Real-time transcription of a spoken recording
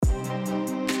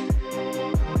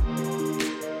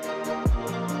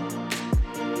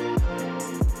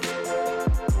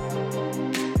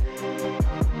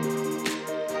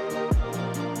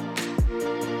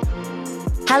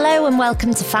Hello and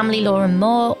welcome to Family Law and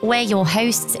More. We're your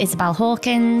hosts, Isabel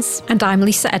Hawkins. And I'm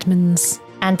Lisa Edmonds.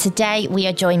 And today we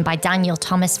are joined by Daniel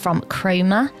Thomas from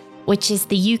Chroma, which is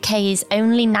the UK's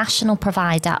only national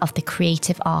provider of the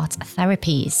creative art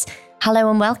therapies.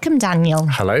 Hello and welcome, Daniel.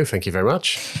 Hello, thank you very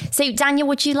much. So, Daniel,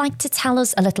 would you like to tell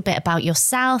us a little bit about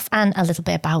yourself and a little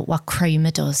bit about what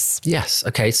Chroma does? Yes,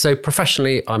 okay. So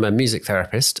professionally, I'm a music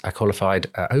therapist. I qualified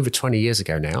over 20 years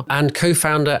ago now and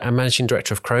co-founder and managing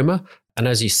director of Chroma. And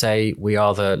as you say, we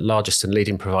are the largest and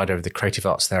leading provider of the creative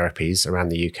arts therapies around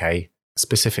the UK,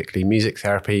 specifically music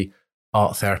therapy,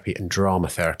 art therapy and drama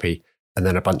therapy, and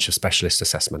then a bunch of specialist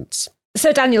assessments.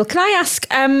 So, Daniel, can I ask...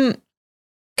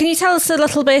 Can you tell us a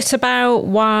little bit about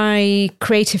why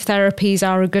creative therapies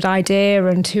are a good idea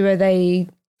and who are they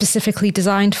specifically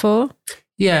designed for?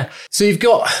 Yeah. So you've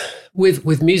got,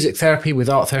 with music therapy, with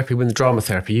art therapy, with drama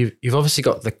therapy, you've obviously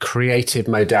got the creative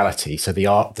modality. So the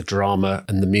art, the drama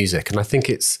and the music. And I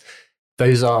think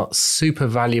those are super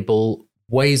valuable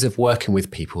ways of working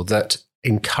with people that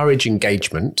encourage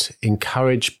engagement,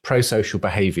 encourage pro-social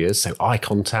behaviours. So eye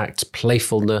contact,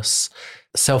 playfulness,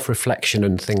 self-reflection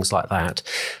and things like that.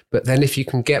 But then if you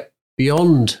can get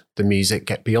beyond the music,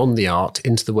 get beyond the art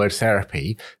into the word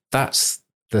therapy, that's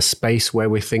the space where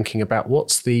we're thinking about what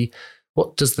does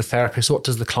the therapist, what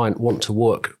does the client want to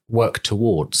work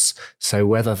towards? So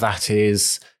whether that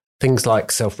is things like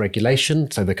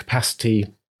self-regulation, so the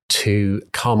capacity to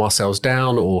calm ourselves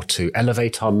down or to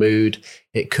elevate our mood.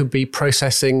 It could be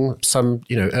processing some,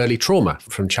 early trauma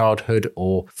from childhood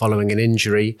or following an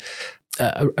injury.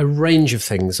 A range of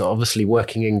things, obviously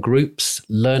working in groups,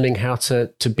 learning how to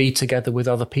be together with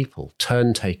other people,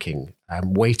 turn taking,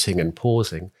 waiting and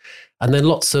pausing. And then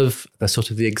lots of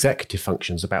the executive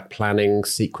functions about planning,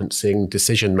 sequencing,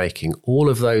 decision making. All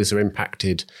of those are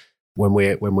impacted when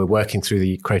we're working through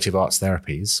the creative arts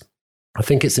therapies. I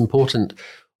think it's important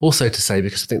also to say,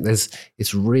 because I think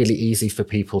it's really easy for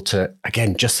people to,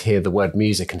 again, just hear the word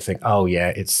music and think, oh yeah,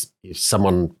 it's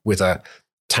someone with a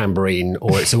tambourine,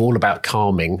 or it's all about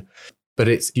calming. But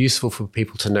it's useful for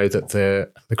people to know that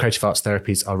the creative arts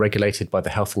therapies are regulated by the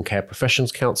Health and Care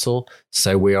Professions Council.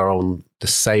 So we are on the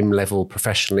same level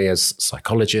professionally as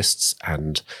psychologists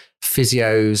and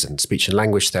physios and speech and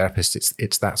language therapists.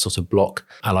 It's that sort of block,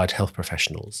 allied health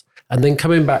professionals. And then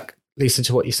coming back, Lisa,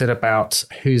 to what you said about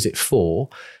who's it for,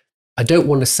 I don't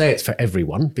want to say it's for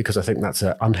everyone because I think that's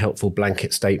an unhelpful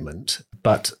blanket statement,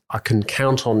 but I can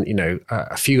count on,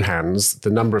 a few hands, the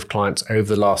number of clients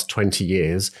over the last 20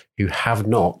 years who have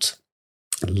not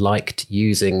liked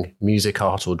using music,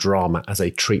 art or drama as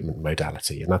a treatment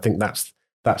modality. And I think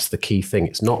that's the key thing.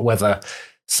 It's not whether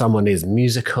someone is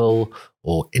musical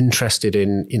or interested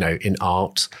in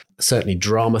art. Certainly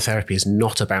drama therapy is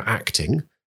not about acting,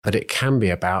 but it can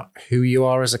be about who you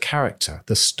are as a character,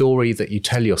 the story that you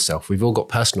tell yourself. We've all got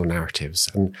personal narratives.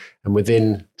 And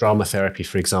within drama therapy,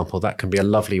 for example, that can be a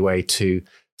lovely way to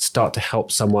start to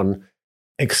help someone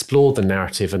explore the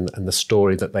narrative and the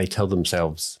story that they tell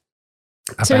themselves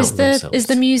about themselves. Is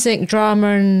the music, drama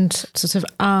and sort of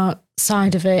art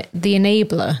side of it the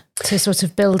enabler to sort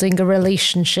of building a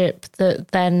relationship that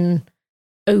then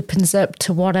opens up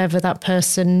to whatever that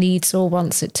person needs or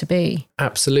wants it to be?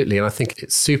 Absolutely. And I think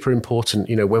it's super important,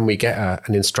 when we get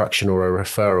an instruction or a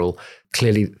referral,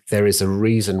 clearly there is a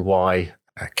reason why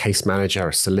a case manager,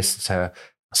 a solicitor,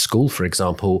 a school, for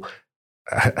example,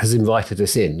 has invited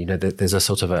us in. There's a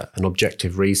sort of an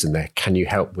objective reason there. Can you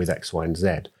help with X, Y, and Z?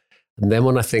 And then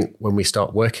when we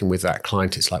start working with that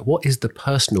client, it's like, what is the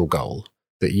personal goal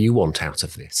that you want out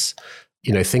of this?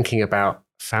 Thinking about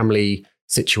family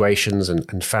situations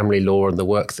and family law and the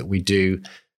work that we do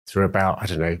through about,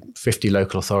 50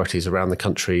 local authorities around the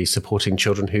country, supporting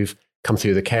children who've come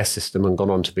through the care system and gone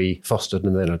on to be fostered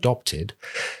and then adopted.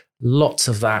 Lots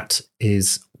of that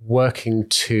is working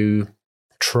to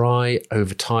try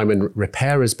over time and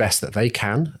repair as best that they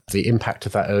can the impact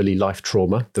of that early life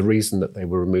trauma, the reason that they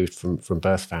were removed from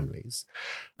birth families.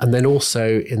 And then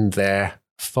also in their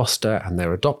foster and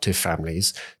their adoptive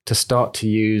families to start to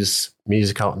use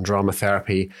music, art and drama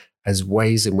therapy as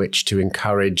ways in which to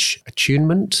encourage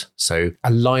attunement. So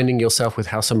aligning yourself with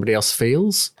how somebody else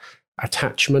feels,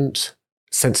 attachment,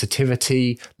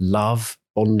 sensitivity, love,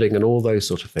 bonding and all those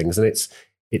sort of things. And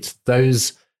it's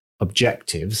those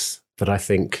objectives that I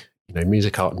think,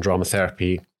 music, art and drama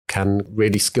therapy can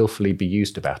really skillfully be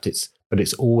used about. But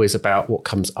it's always about what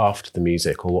comes after the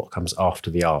music or what comes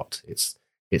after the art. It's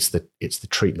the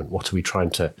treatment. What are we trying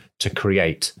to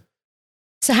create?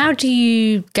 So how do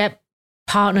you get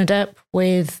partnered up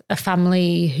with a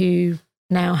family who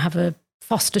now have a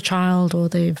foster child or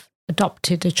they've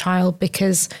adopted a child?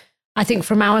 Because I think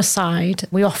from our side,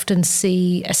 we often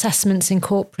see assessments in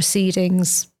court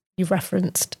proceedings. You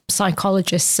referenced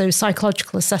psychologists, so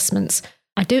psychological assessments.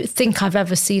 I don't think I've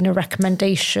ever seen a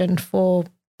recommendation for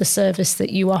the service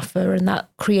that you offer and that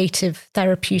creative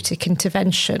therapeutic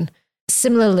intervention.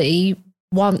 Similarly,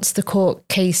 once the court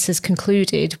case has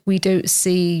concluded, we don't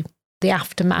see the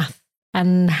aftermath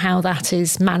and how that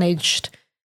is managed.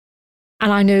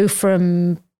 And I know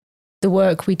from the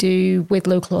work we do with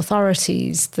local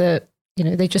authorities that,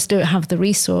 they just don't have the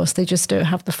resource, they just don't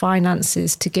have the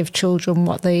finances to give children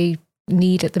what they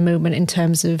need at the moment in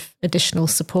terms of additional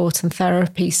support and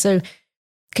therapy. So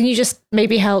can you just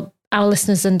maybe help our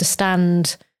listeners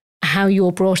understand how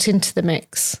you're brought into the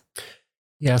mix?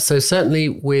 Yeah, so certainly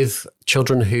with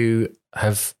children who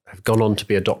have gone on to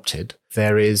be adopted,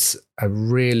 there is a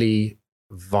really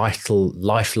vital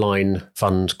lifeline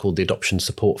fund called the Adoption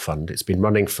Support Fund. It's been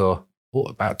running for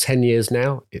about 10 years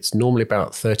now. It's normally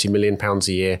about £30 million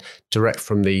a year, direct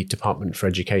from the Department for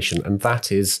Education. And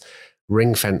that is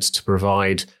ring-fenced to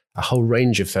provide a whole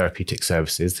range of therapeutic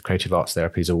services. The creative arts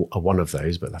therapies are one of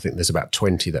those, but I think there's about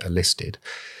 20 that are listed.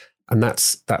 And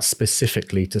that's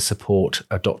specifically to support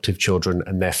adoptive children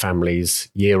and their families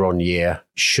year on year,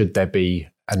 should there be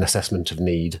an assessment of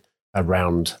need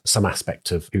around some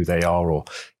aspect of who they are or,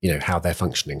 how they're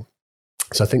functioning.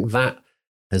 So I think that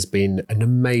has been an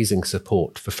amazing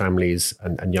support for families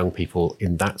and young people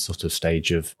in that sort of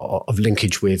stage of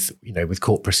linkage with, with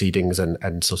court proceedings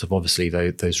and sort of obviously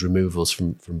those removals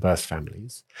from birth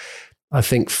families. I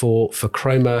think for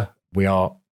Chroma, we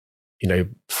are,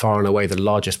 far and away the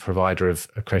largest provider of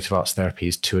creative arts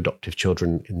therapies to adoptive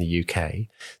children in the UK.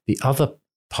 The other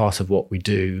part of what we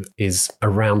do is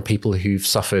around people who've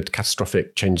suffered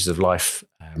catastrophic changes of life,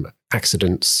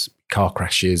 accidents, car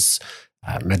crashes,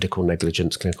 medical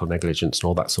negligence, clinical negligence, and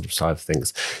all that sort of side of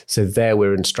things. So there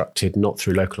we're instructed not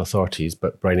through local authorities,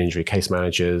 but brain injury case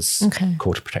managers,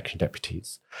 court of protection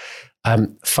deputies.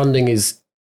 Funding is,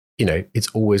 it's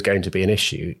always going to be an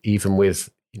issue, even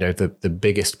with, the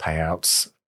biggest payouts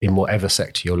in whatever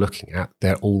sector you're looking at,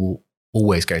 they're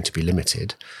always going to be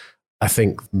limited. I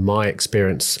think my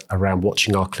experience around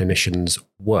watching our clinicians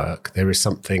work, there is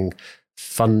something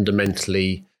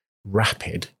fundamentally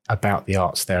rapid about the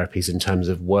arts therapies in terms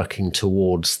of working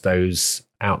towards those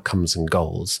outcomes and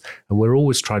goals. And we're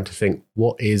always trying to think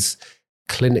what is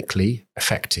clinically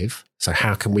effective. So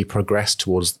how can we progress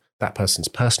towards that person's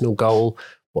personal goal,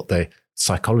 what the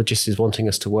psychologist is wanting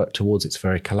us to work towards. It's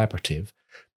very collaborative.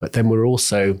 But then we're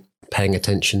also paying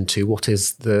attention to what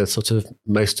is the sort of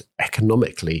most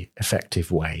economically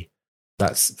effective way.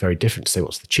 That's very different to say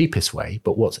what's the cheapest way,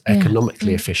 but what's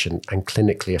economically efficient and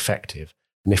clinically effective.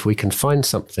 And if we can find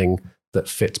something that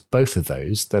fits both of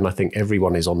those, then I think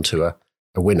everyone is onto a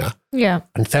winner. Yeah.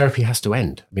 And therapy has to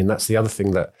end. I mean, that's the other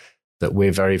thing that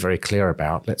we're very, very clear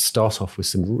about. Let's start off with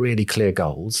some really clear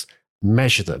goals,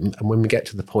 measure them. And when we get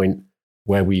to the point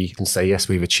where we can say, yes,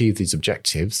 we've achieved these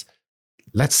objectives,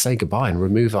 let's say goodbye and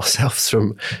remove ourselves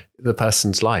from the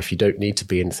person's life. You don't need to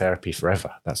be in therapy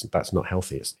forever. That's not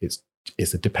healthy.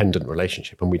 It's a dependent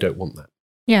relationship, and we don't want that.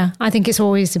 Yeah, I think it's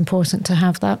always important to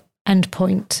have that end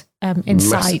point in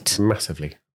sight.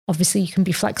 Massively. Obviously, you can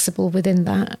be flexible within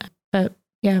that, but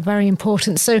yeah, very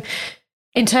important. So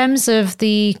in terms of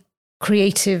the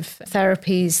creative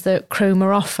therapies that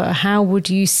Chroma offer, how would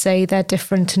you say they're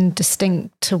different and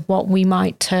distinct to what we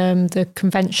might term the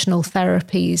conventional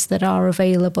therapies that are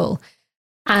available?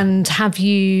 And have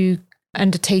you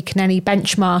undertaken any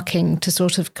benchmarking to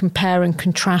sort of compare and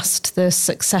contrast the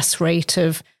success rate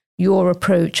of your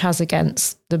approach as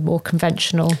against the more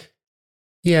conventional?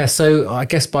 Yeah, so I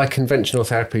guess by conventional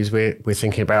therapies, we're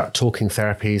thinking about talking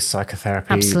therapies,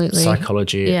 psychotherapy, Absolutely.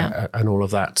 Psychology, and all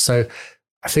of that. So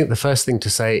I think the first thing to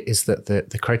say is that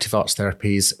the creative arts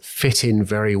therapies fit in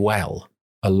very well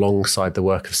alongside the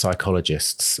work of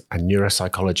psychologists and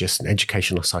neuropsychologists and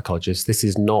educational psychologists. This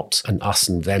is not an us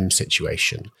and them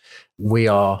situation. We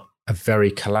are a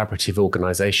very collaborative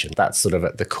organisation. That's sort of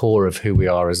at the core of who we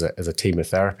are as a team of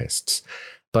therapists.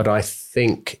 But I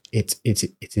think it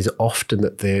is often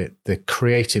that the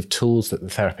creative tools that the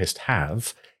therapists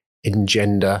have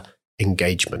engender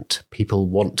engagement. People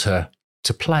want to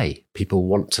play. People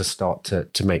want to start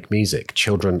to make music.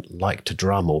 Children like to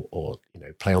drum or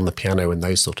play on the piano and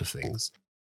those sort of things.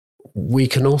 We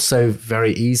can also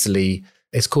very easily,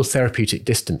 it's called therapeutic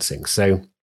distancing. So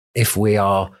if we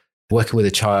are working with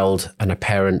a child and a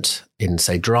parent in,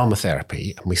 say, drama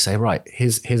therapy, and we say, right,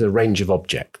 here's a range of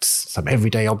objects, some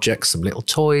everyday objects, some little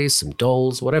toys, some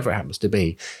dolls, whatever it happens to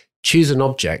be. Choose an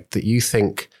object that you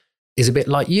think is a bit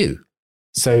like you.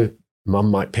 So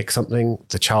mum might pick something,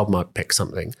 the child might pick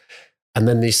something. And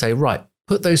then you say, right,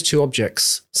 put those two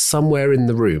objects somewhere in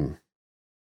the room.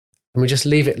 And we just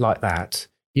leave it like that.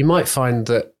 You might find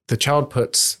that the child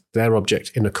puts their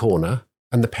object in a corner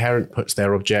and the parent puts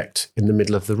their object in the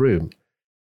middle of the room.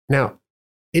 Now,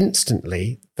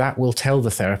 instantly, that will tell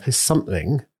the therapist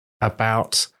something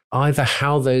about either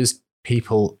how those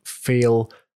people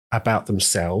feel about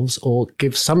themselves or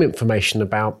give some information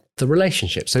about the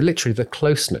relationship. So literally the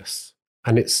closeness.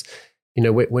 And it's,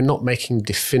 we're not making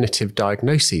definitive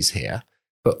diagnoses here,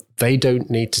 but they don't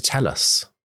need to tell us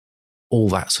all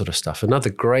that sort of stuff. Another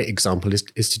great example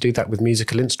is to do that with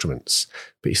musical instruments.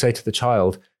 But you say to the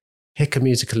child, pick a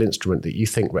musical instrument that you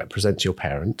think represents your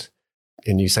parent.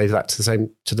 And you say that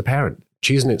to the parent.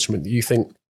 Choose an instrument that you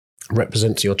think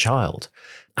represents your child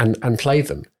and play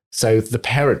them. So the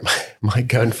parent might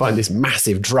go and find this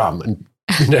massive drum and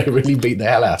really beat the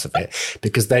hell out of it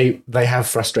because they have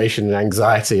frustration and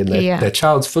anxiety and their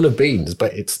child's full of beans,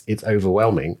 but it's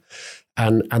overwhelming.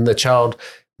 And the child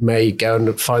may go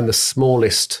and find the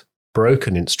smallest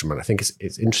broken instrument. I think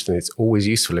it's interesting. It's always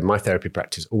useful in my therapy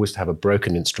practice always to have a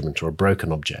broken instrument or a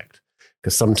broken object,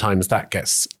 because sometimes that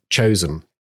gets chosen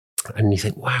and you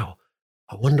think, wow,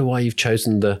 I wonder why you've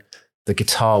chosen the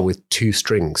guitar with two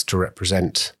strings to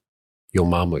represent your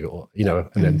mum or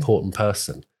an important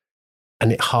person.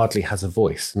 And it hardly has a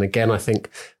voice. And again, I think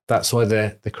that's why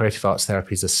the creative arts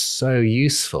therapies are so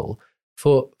useful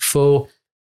for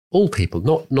all people,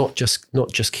 not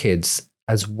just kids,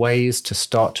 as ways to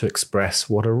start to express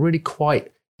what are really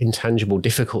quite intangible,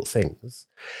 difficult things.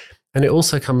 And it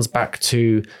also comes back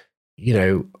to,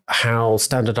 how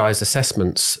standardized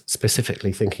assessments,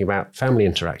 specifically thinking about family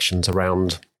interactions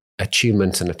around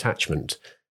attunement and attachment,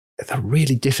 they're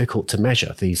really difficult to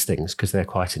measure, these things, because they're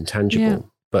quite intangible. Yeah.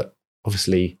 But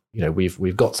obviously,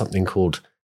 we've got something called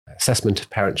assessment of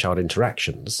parent-child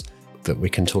interactions that we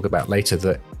can talk about later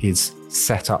that is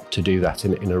set up to do that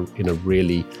in a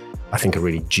really, I think, a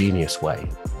really genius way.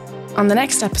 On the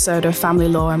next episode of Family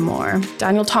Law and More,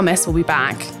 Daniel Thomas will be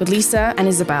back with Lisa and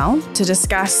Isabel to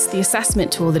discuss the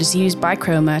assessment tool that is used by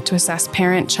Chroma to assess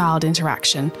parent-child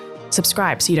interaction.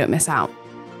 Subscribe so you don't miss out.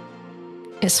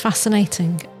 It's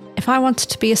fascinating. If I wanted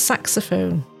to be a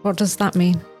saxophone, what does that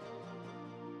mean?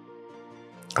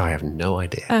 I have no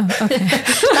idea. Oh, okay.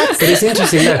 But it's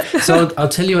interesting. No. So I'll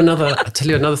tell you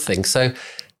another thing. So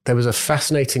there was a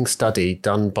fascinating study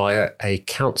done by a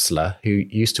counsellor who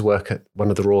used to work at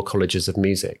one of the Royal Colleges of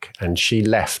Music, and she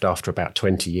left after about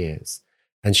 20 years.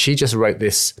 And she just wrote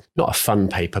this, not a fun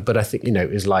paper, but I think, it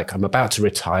was like, I'm about to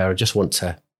retire. I just want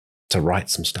to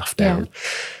write some stuff down.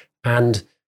 Yeah. And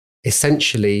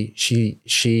essentially,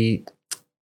 she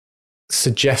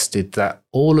suggested that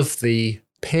all of the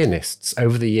pianists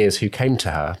over the years who came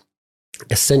to her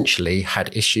essentially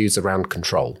had issues around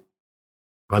control.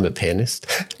 I'm a pianist.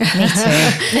 Me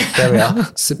too. There we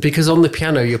are. So, because on the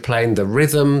piano, you're playing the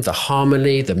rhythm, the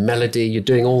harmony, the melody, you're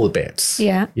doing all the bits.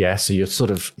 Yeah. Yeah, so you're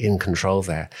sort of in control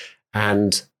there.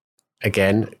 And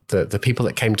again, the people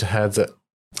that came to her that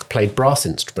played brass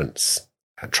instruments,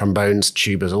 trombones,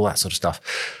 tubas, all that sort of stuff,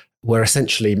 were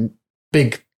essentially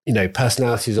big,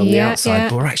 personalities on the outside,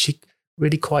 but were actually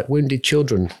really quite wounded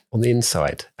children on the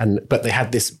inside. But they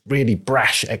had this really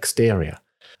brash exterior.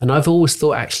 And I've always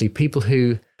thought, actually, people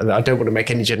who, and I don't want to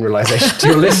make any generalization to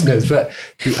your listeners, but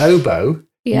the oboe,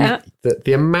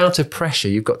 the amount of pressure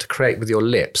you've got to create with your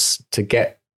lips to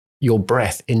get your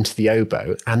breath into the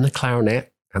oboe, and the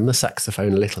clarinet and the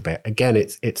saxophone a little bit. Again,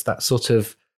 it's that sort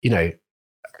of,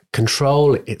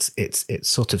 control, it's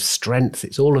sort of strength,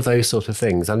 it's all of those sort of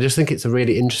things. And I just think it's a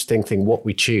really interesting thing what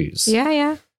we choose.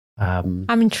 Yeah. I'm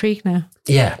intrigued now.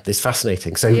 Yeah, it's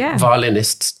fascinating. So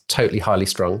violinists, totally highly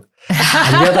strung.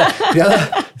 And the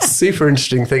other super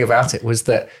interesting thing about it was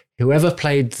that whoever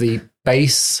played the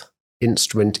bass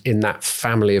instrument in that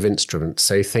family of instruments,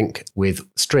 so think with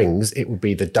strings, it would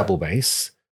be the double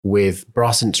bass. With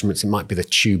brass instruments, it might be the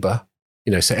tuba.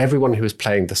 So everyone who was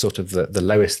playing the sort of the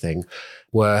lowest thing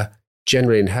were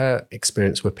generally, in her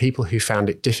experience, were people who found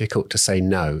it difficult to say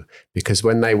no, because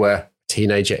when they were a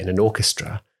teenager in an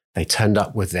orchestra, they turned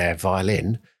up with their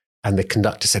violin and the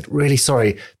conductor said, really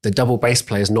sorry, the double bass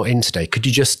player's not in today. Could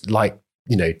you just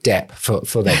dep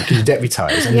for them? Could you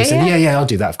deputise? And they said, yeah, I'll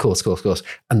do that. Of course.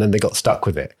 And then they got stuck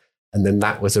with it. And then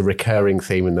that was a recurring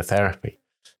theme in the therapy.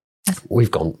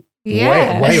 We've gone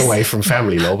way away from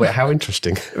family law, but how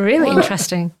interesting. Really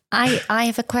interesting. I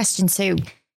have a question. So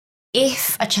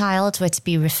if a child were to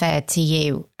be referred to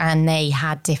you and they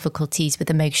had difficulties with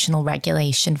emotional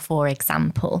regulation, for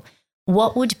example,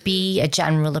 what would be a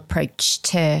general approach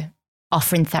to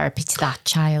offering therapy to that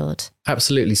child?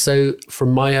 Absolutely. So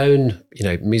from my own,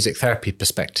 music therapy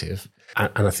perspective,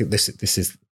 And I think this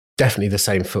is definitely the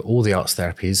same for all the arts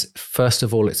therapies. First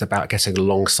of all, it's about getting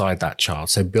alongside that child.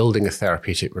 So building a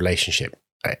therapeutic relationship,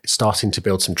 starting to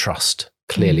build some trust.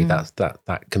 Clearly,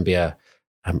 that can be a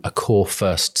core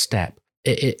first step.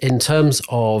 In terms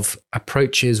of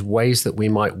approaches, ways that we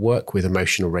might work with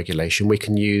emotional regulation, we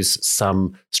can use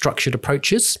some structured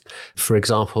approaches. For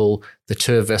example, the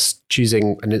two of us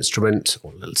choosing an instrument,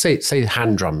 or let's say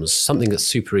hand drums, something that's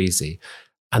super easy.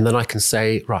 And then I can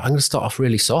say, right, I'm going to start off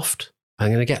really soft. I'm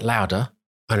going to get louder.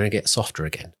 I'm going to get softer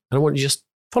again. And I want you to just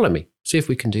follow me, see if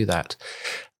we can do that.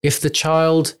 If the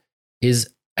child is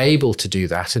able to do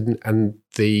that, and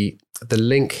the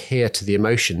link here to the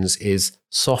emotions is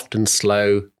soft and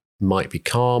slow might be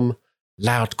calm,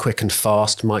 loud, quick and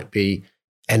fast might be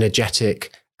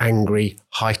energetic, angry,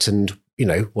 heightened,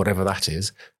 whatever that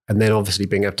is. And then obviously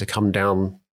being able to come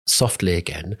down softly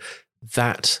again,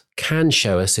 that can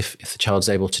show us, if the child's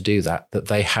able to do that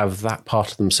they have that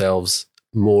part of themselves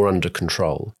more under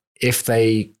control. If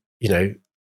they,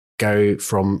 go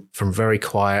from very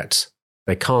quiet,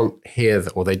 they can't hear,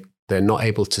 or they're not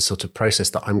able to sort of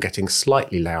process that I'm getting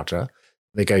slightly louder.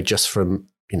 They go just from,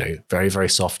 very, very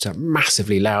soft to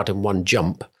massively loud in one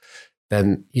jump.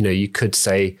 Then, you could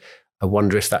say, I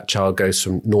wonder if that child goes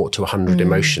from 0 to 100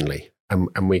 emotionally.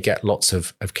 And we get lots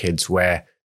of kids where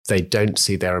they don't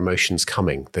see their emotions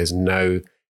coming. There's no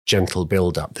gentle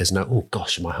build up. There's no, oh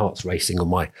gosh, my heart's racing, or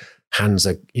my hands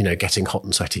are, getting hot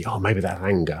and sweaty. Oh, maybe that's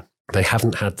anger. They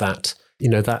haven't had that,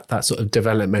 that sort of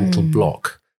developmental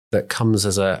block that comes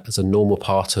as a normal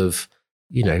part of,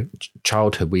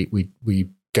 childhood. We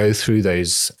go through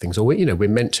those things, or we're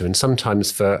meant to, and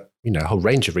sometimes for a whole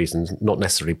range of reasons, not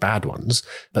necessarily bad ones,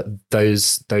 but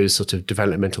those sort of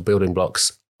developmental building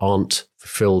blocks aren't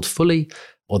fulfilled fully,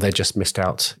 or they're just missed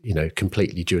out,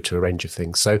 completely due to a range of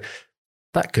things. So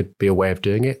that could be a way of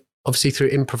doing it. Obviously through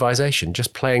improvisation,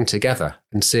 just playing together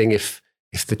and seeing if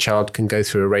the child can go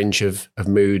through a range of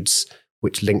moods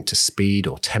which link to speed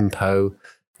or tempo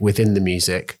within the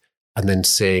music, and then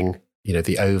seeing,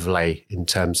 the overlay in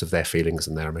terms of their feelings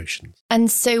and their emotions. And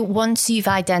so once you've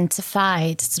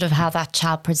identified sort of how that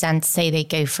child presents, say they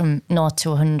go from 0 to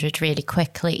 100 really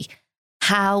quickly,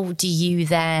 how do you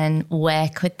then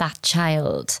work with that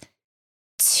child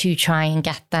to try and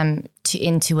get them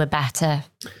into a better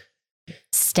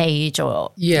stage,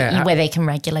 or where they can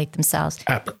regulate themselves?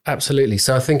 Absolutely.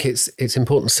 So I think it's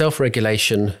important.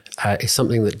 Self-regulation is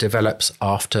something that develops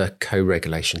after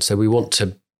co-regulation. So we want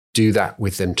to do that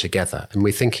with them together. And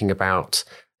we're thinking about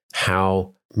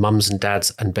how mums and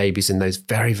dads and babies in those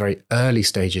very, very early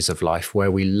stages of life,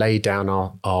 where we lay down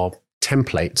our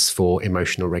templates for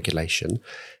emotional regulation,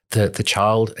 the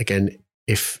child, again,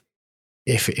 if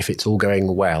it's all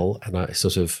going well, and I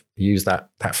sort of use that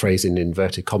phrase in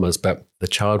inverted commas, but the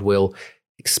child will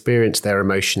experience their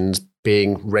emotions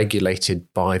being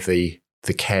regulated by the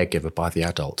caregiver, by the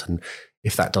adult. And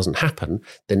if that doesn't happen,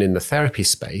 then in the therapy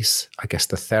space, I guess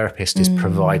the therapist is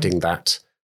providing that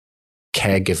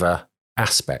caregiver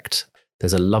aspect.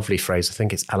 There's a lovely phrase, I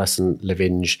think it's Alison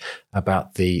Levinge,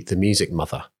 about the music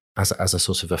mother as a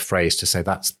sort of a phrase to say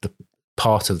that's the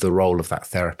part of the role of that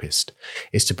therapist,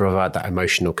 is to provide that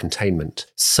emotional containment.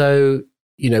 So,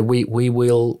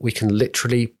 we can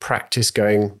literally practice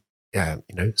going,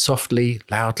 softly,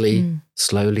 loudly,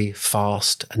 slowly,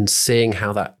 fast, and seeing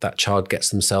how that child gets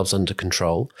themselves under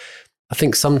control. I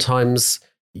think sometimes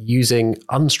using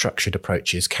unstructured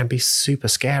approaches can be super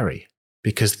scary,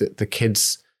 because the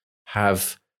kids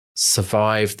have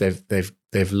survived.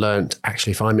 They've learned,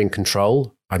 actually, if I'm in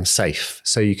control, I'm safe.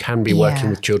 So you can be working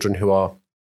with children who are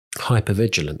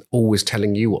hypervigilant, always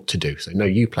telling you what to do. So no,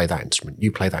 you play that instrument,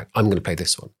 you play that, I'm going to play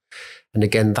this one. And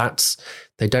again,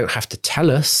 they don't have to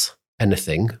tell us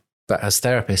anything, but as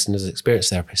therapists and as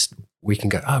experienced therapists, we can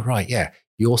go, oh, right, yeah,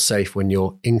 you're safe when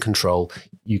you're in control.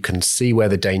 You can see where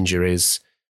the danger is.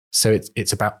 So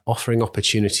it's about offering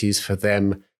opportunities for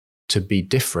them to be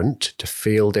different, to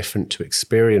feel different, to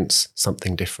experience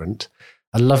something different.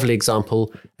 A lovely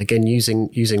example, again, using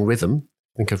rhythm.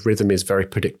 Think of rhythm is very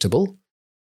predictable.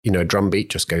 A drum beat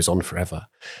just goes on forever.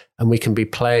 And we can be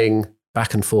playing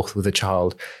back and forth with a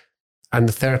child, and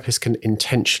the therapist can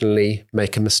intentionally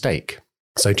make a mistake.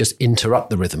 So just interrupt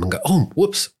the rhythm and go, oh,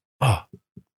 whoops, I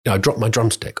dropped my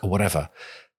drumstick or whatever.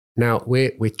 Now,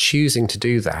 we're choosing to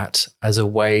do that as a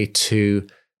way to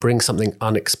bring something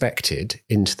unexpected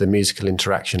into the musical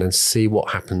interaction and see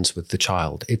what happens with the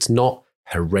child. It's not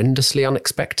horrendously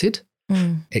unexpected.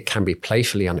 It can be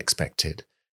playfully unexpected.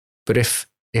 But if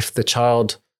the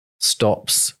child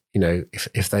stops,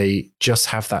 if they just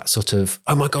have that sort of,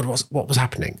 oh my God, what was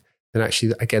happening? then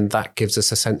actually, again, that gives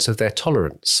us a sense of their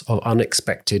tolerance of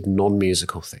unexpected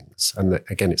non-musical things. And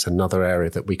again, it's another area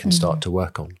that we can start to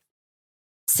work on.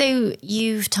 So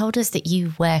you've told us that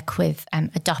you work with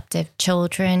adoptive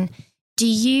children. Do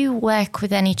you work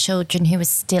with any children who are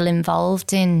still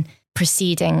involved in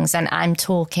proceedings? And I'm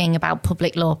talking about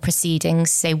public law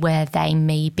proceedings, so where they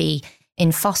may be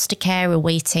in foster care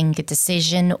awaiting a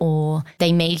decision, or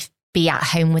they may be at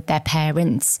home with their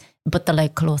parents, but the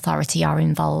local authority are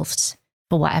involved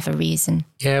for whatever reason.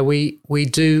 Yeah, we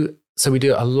do. So we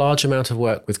do a large amount of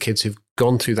work with kids who've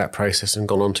gone through that process and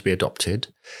gone on to be adopted.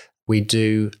 We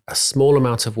do a small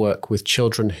amount of work with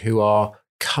children who are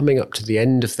coming up to the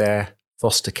end of their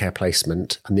foster care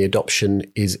placement and the adoption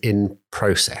is in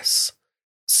process.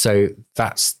 So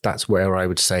that's where I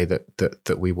would say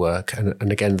that we work.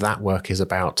 And again, that work is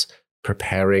about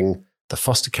preparing the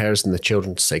foster carers and the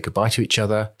children to say goodbye to each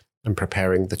other, and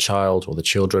preparing the child or the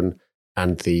children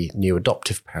and the new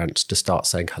adoptive parents to start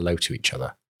saying hello to each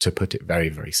other, to put it very,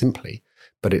 very simply.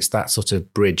 But it's that sort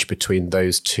of bridge between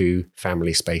those two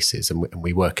family spaces, and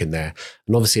we work in there.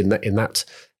 And obviously in that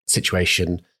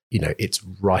situation, it's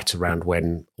right around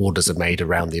when orders are made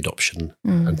around the adoption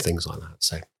and things like that.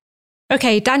 So.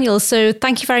 Okay, Daniel, so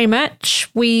thank you very much.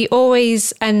 We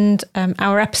always end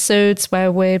our episodes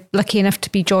where we're lucky enough to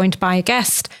be joined by a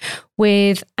guest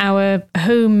with our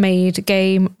homemade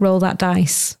game, Roll That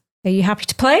Dice. Are you happy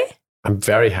to play? I'm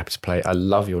very happy to play. I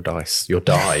love your dice. Your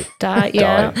die. Die,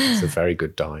 yeah. It's a very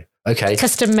good die. Okay.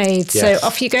 Custom made. Yes. So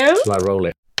off you go. Shall I roll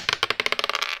it?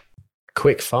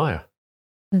 Quick fire.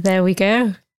 There we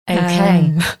go.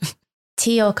 Okay.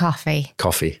 Tea or coffee?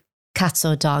 Coffee. Cats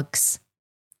or dogs?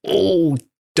 Oh,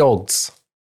 dogs.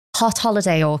 Hot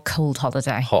holiday or cold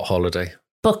holiday? Hot holiday.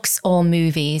 Books or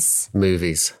movies?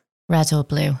 Movies. Red or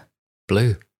blue?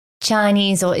 Blue.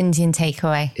 Chinese or Indian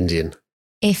takeaway? Indian.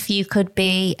 If you could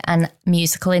be a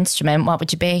musical instrument, what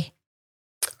would you be?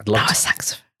 I'd love a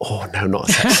saxophone. Oh, no, not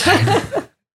a saxophone.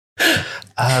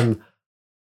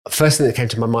 First thing that came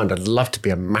to my mind, I'd love to be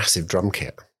a massive drum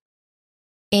kit.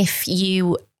 If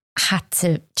you had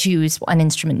to choose an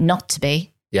instrument not to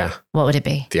be, what would it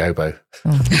be? The oboe.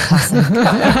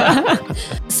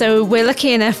 So we're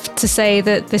lucky enough to say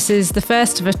that this is the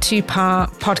first of a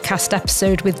 2-part podcast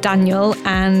episode with Daniel,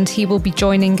 and he will be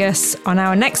joining us on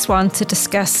our next one to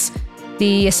discuss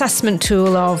the assessment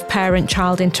tool of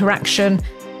parent-child interaction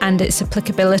and its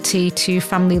applicability to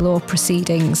family law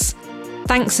proceedings.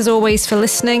 Thanks as always for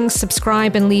listening.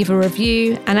 Subscribe and leave a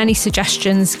review, and any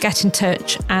suggestions, get in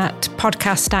touch at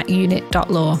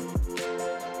podcast@unit.law.